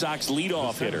Red Sox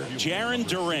leadoff hitter, Jarren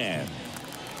Duran.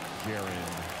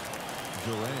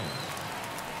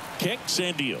 Kicks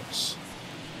and deals.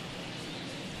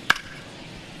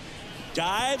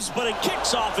 Dives, but it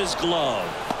kicks off his glove.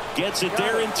 Gets it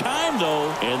there in time, though,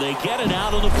 and they get it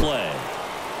out of the play.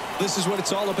 This is what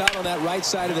it's all about on that right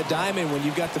side of the diamond when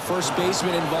you've got the first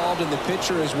baseman involved and the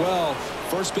pitcher as well.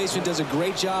 First baseman does a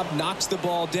great job, knocks the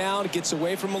ball down, gets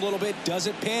away from him a little bit,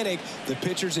 doesn't panic. The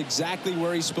pitcher's exactly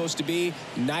where he's supposed to be.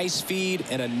 Nice feed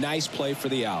and a nice play for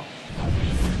the out.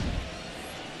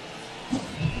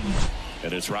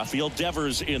 And it's Rafael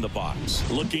Devers in the box,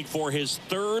 looking for his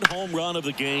 3rd home run of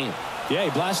the game. Yeah,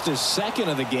 he blasted his 2nd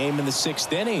of the game in the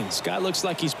 6th inning. This guy looks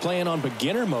like he's playing on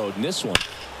beginner mode in this one.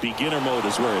 Beginner mode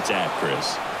is where it's at,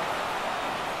 Chris.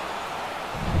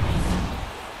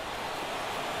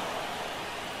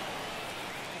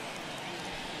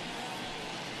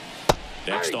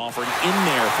 Next offering in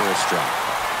there for a strike.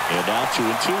 And now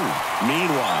 2-2.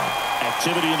 Meanwhile,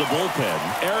 activity in the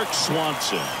bullpen. Eric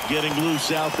Swanson getting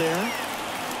loose out there.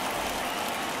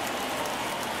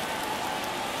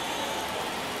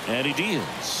 And he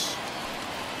deals.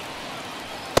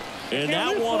 And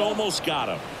that one almost got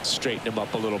him. Straighten him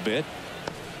up a little bit.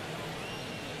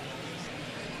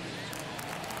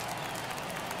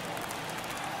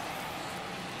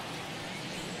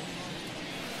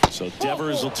 So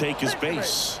Devers will take his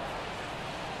base.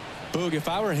 Boog, if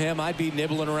I were him, I'd be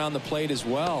nibbling around the plate as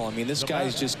well. I mean, this guy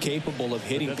is just capable of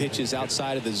hitting pitches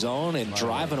outside of the zone and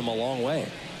driving them a long way.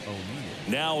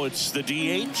 Now it's the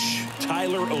DH,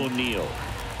 Tyler O'Neill.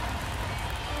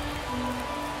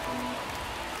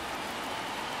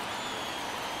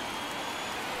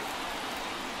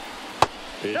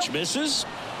 Pitch misses.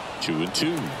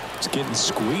 2-2. It's getting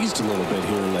squeezed a little bit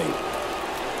here late.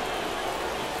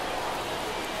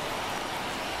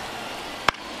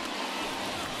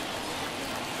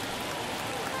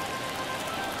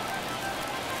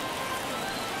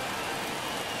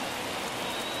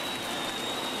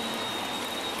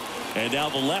 And now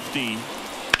the lefty.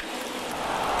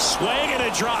 Swing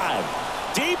and a drive.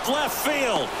 Deep left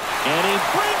field. And he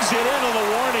brings it into the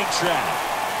warning track.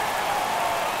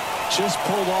 Just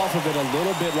pulled off of it a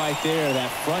little bit right there.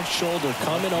 That front shoulder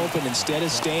coming open instead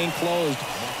of staying closed.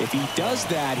 If he does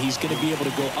that, he's going to be able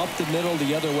to go up the middle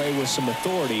the other way with some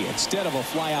authority instead of a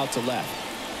fly out to left.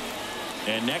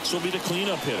 And next will be the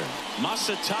cleanup hitter,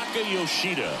 Masataka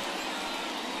Yoshida.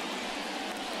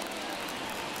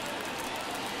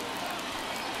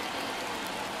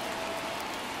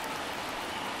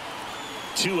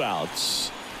 Two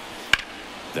outs.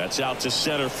 That's out to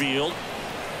center field.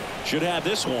 Should have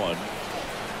this one.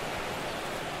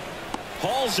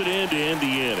 Hauls it in to end the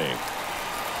inning.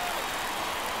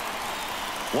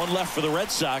 One left for the Red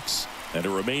Sox, and it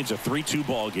remains a 3-2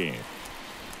 ball game.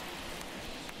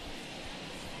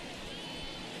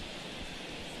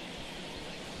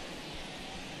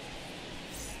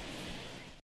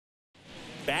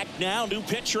 Back now, new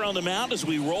pitcher on the mound as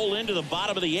we roll into the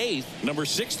bottom of the 8th, number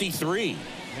 63.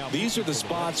 These are the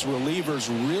spots relievers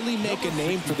really make a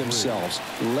name for themselves,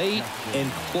 late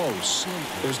and close.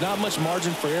 There's not much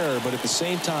margin for error, but at the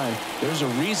same time, there's a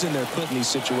reason they're put in these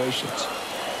situations.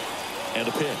 And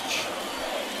a pitch.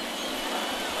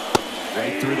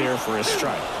 Right through there for a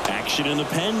strike. Action in the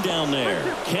pen down there.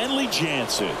 Kenley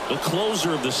Jansen, the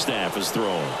closer of the staff, is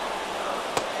throwing.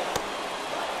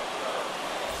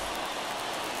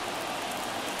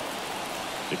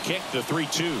 The kick, the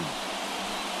 3-2.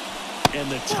 And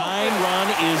the tying run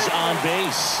is on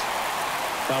base.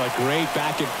 Well, a great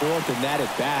back and forth in that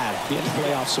at bat. He had to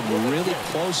play off some really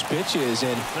close pitches,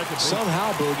 and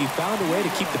somehow Boogie found a way to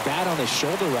keep the bat on his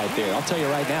shoulder right there. I'll tell you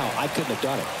right now, I couldn't have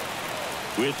done it.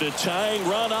 With the tying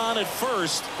run on at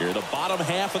first, here the bottom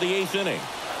half of the 8th inning.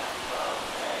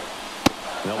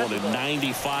 That one at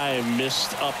 95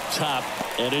 missed up top,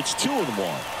 and it's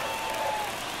 2-1.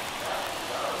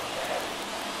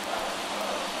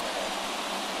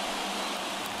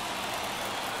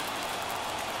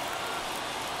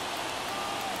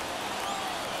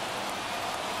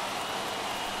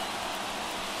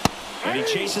 And he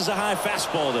chases a high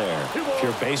fastball there. If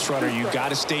you're a base runner, you've got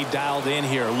to stay dialed in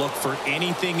here. Look for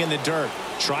anything in the dirt.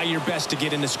 Try your best to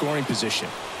get into scoring position.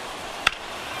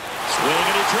 Swing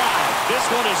and a drive. This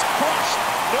one is crushed.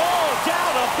 No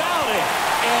doubt about it.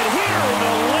 And here in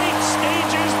the late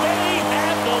stages, they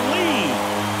have the lead.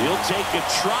 He'll take a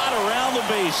trot around the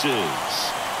bases.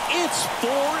 It's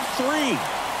 4-3.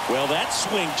 Well, that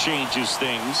swing changes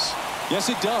things. Yes,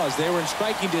 it does. They were in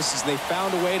striking distance. They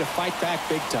found a way to fight back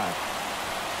big time.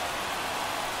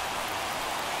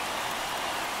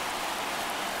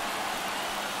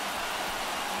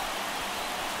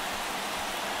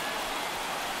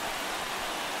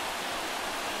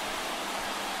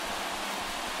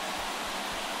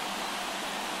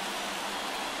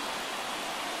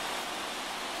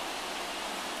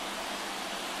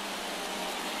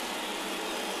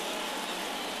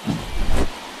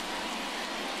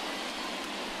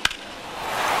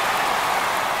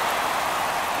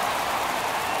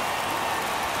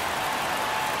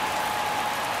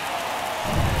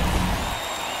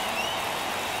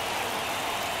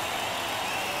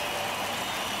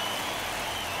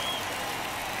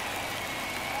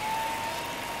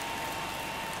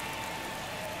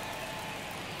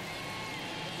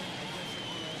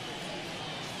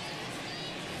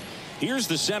 Here's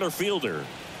the center fielder.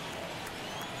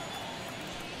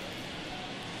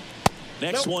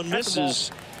 Next one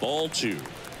misses. Ball 2.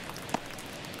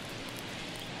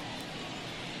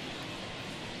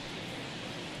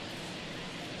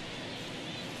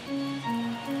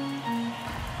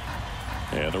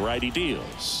 And the righty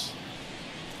deals.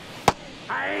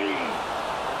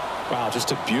 Wow,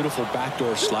 just a beautiful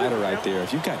backdoor slider right there.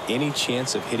 If you've got any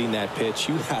chance of hitting that pitch,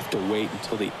 you have to wait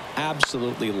until the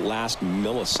absolutely last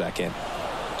millisecond.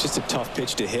 Just a tough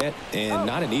pitch to hit, and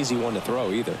not an easy one to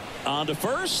throw either. On to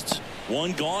first.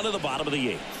 One gone to the bottom of the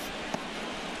 8th.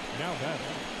 Now batting,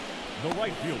 the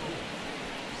right fielder,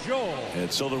 Joe. And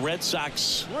so the Red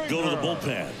Sox go to the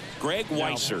bullpen. Greg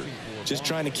Weisser. Just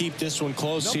trying to keep this one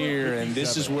close here, and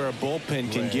this is where a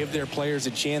bullpen can give their players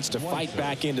a chance to fight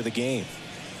back into the game.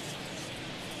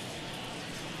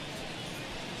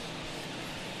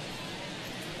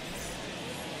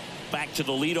 Back to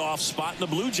the leadoff spot in the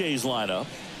Blue Jays lineup.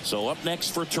 So up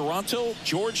next for Toronto,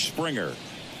 George Springer.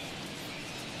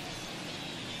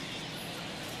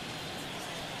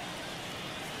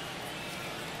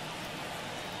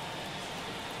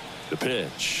 The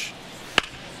pitch.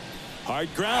 Hard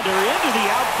grounder into the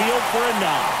outfield for a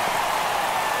knock.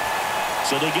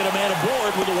 So they get a man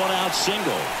aboard with a 1-out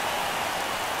single.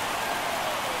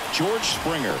 George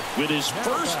Springer with his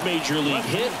first major league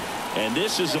hit. And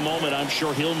this is a moment I'm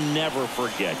sure he'll never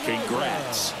forget.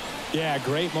 Congrats. Yeah,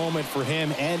 great moment for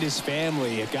him and his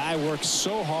family. A guy works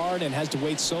so hard and has to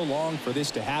wait so long for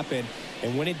this to happen.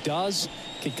 And when it does,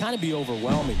 it can kind of be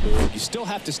overwhelming. You still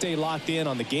have to stay locked in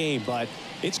on the game, but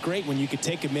it's great when you can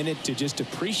take a minute to just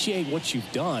appreciate what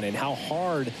you've done and how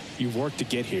hard you've worked to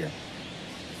get here.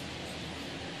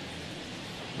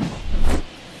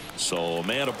 So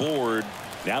man aboard.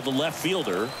 Now the left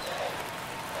fielder.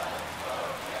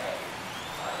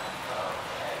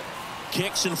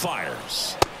 Kicks and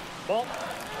fires. Ball.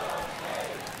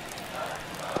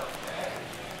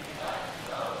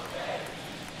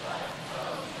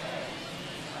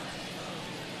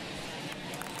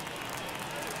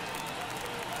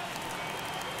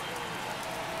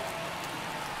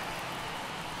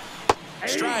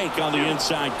 Strike on the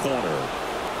inside corner.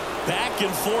 Back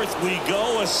and forth we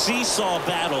go. A seesaw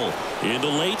battle in the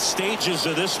late stages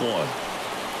of this one.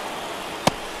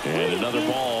 And another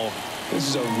ball. This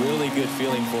is a really good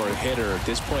feeling for a hitter. At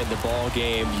this point in the ball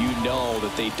game, you know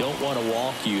that they don't want to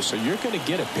walk you, so you're going to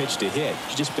get a pitch to hit.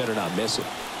 You just better not miss it.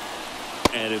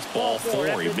 And it's ball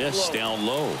four. He missed down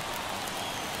low.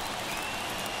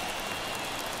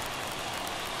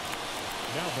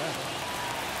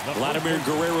 Vladimir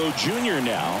Guerrero Jr.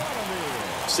 now.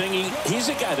 Singing, he's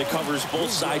a guy that covers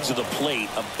both sides of the plate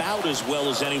about as well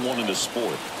as anyone in the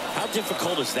sport. How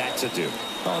difficult is that to do?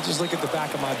 Well, just look at the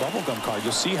back of my bubblegum card.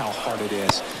 You'll see how hard it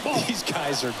is. These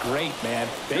guys are great, man.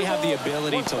 They have the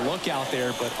ability to look out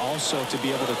there, but also to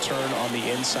be able to turn on the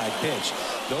inside pitch.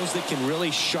 Those that can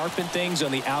really sharpen things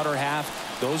on the outer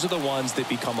half, those are the ones that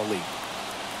become elite.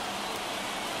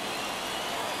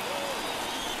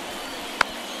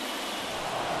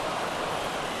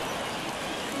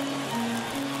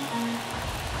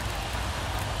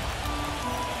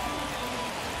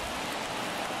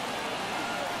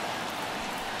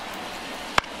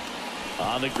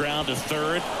 On the ground to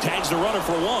third, tags the runner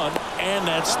for one, and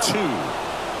that's two.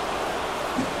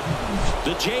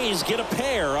 The Jays get a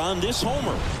pair on this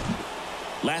homer.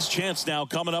 Last chance now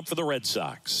coming up for the Red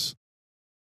Sox.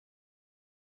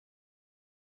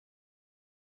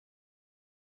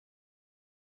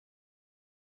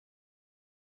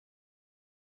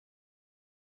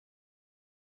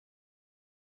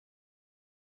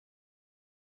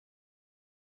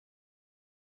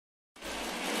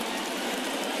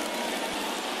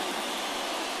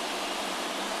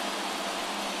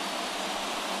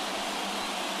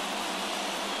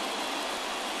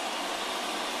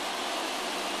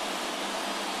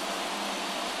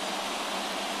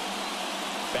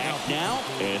 Back now,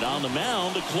 and on the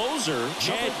mound, the closer,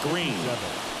 Chad Green.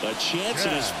 A chance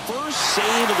at his first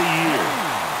save of the year.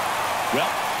 Well,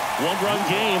 one-run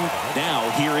game. Now,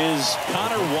 here is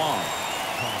Connor Wong.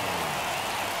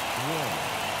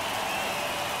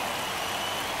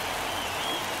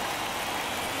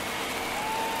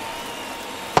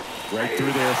 Right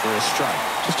through there for a strike.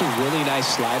 Just a really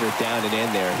nice slider down and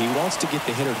in there. He wants to get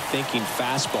the hitter thinking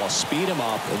fastball, speed him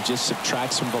up, and just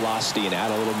subtract some velocity and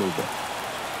add a little movement.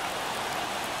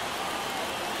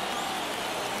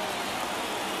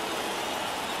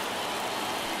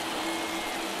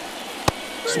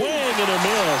 Swing and a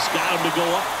miss. Got him to go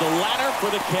up the ladder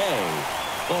for the K.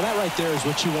 Well, that right there is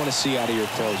what you want to see out of your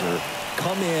closer.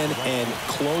 Come in and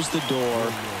close the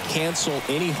door, cancel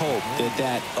any hope that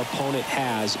that opponent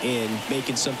has in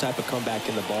making some type of comeback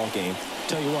in the ball game.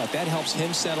 Tell you what, that helps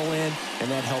him settle in,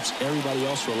 and that helps everybody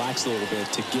else relax a little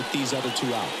bit to get these other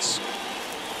two outs.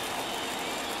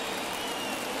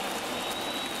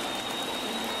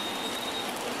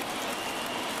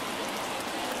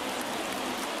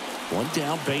 One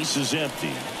down, base is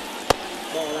empty.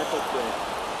 Oh, that's okay.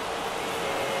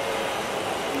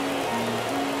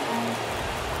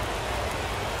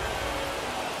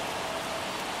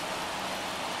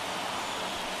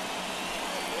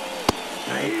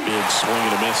 Big swing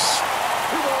and a miss.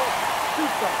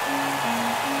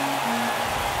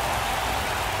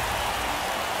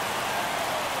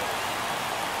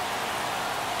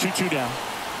 2-2 down.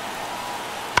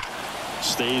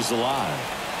 Stays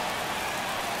alive.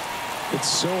 It's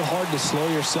so hard to slow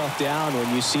yourself down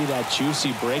when you see that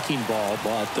juicy breaking ball,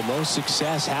 but the most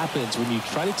success happens when you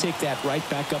try to take that right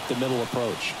back up the middle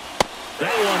approach.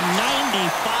 That one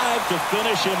 95 to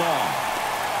finish him off.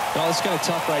 Well, it's kind of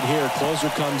tough right here. Closer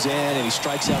comes in and he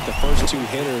strikes out the first two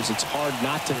hitters. It's hard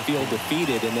not to feel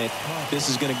defeated and that this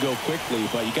is going to go quickly,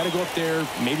 but you got to go up there,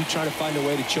 maybe try to find a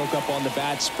way to choke up on the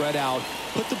bat, spread out,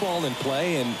 put the ball in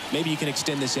play, and maybe you can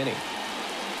extend this inning.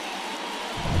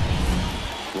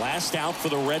 Last out for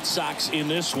the Red Sox in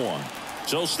this one.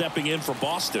 So stepping in for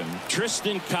Boston,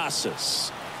 Tristan Casas.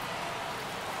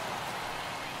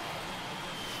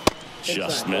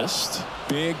 Just missed.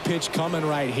 Big pitch coming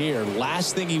right here.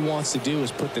 Last thing he wants to do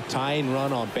is put the tying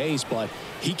run on base, but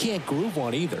he can't groove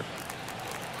one either.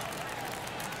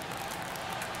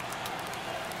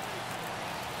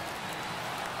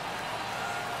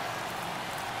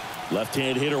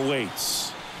 Left-hand hitter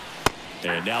waits.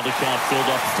 And now the count filled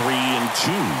up 3-2.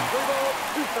 3 balls,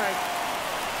 2 strikes.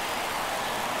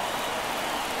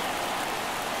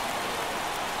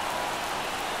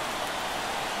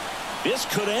 This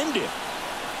could end it.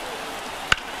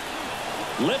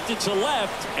 Lifted to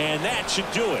left, and that should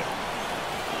do it.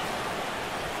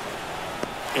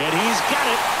 And he's got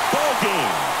it. Ball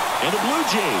game. And the Blue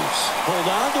Jays hold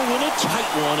on to win a tight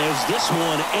one as this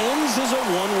one ends as a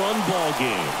 1-run ball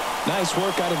game. Nice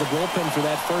work out of the bullpen for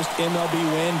that first MLB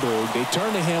win, Boog. They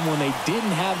turned to him when they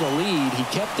didn't have the lead. He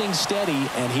kept things steady,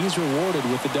 and he's rewarded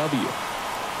with the W.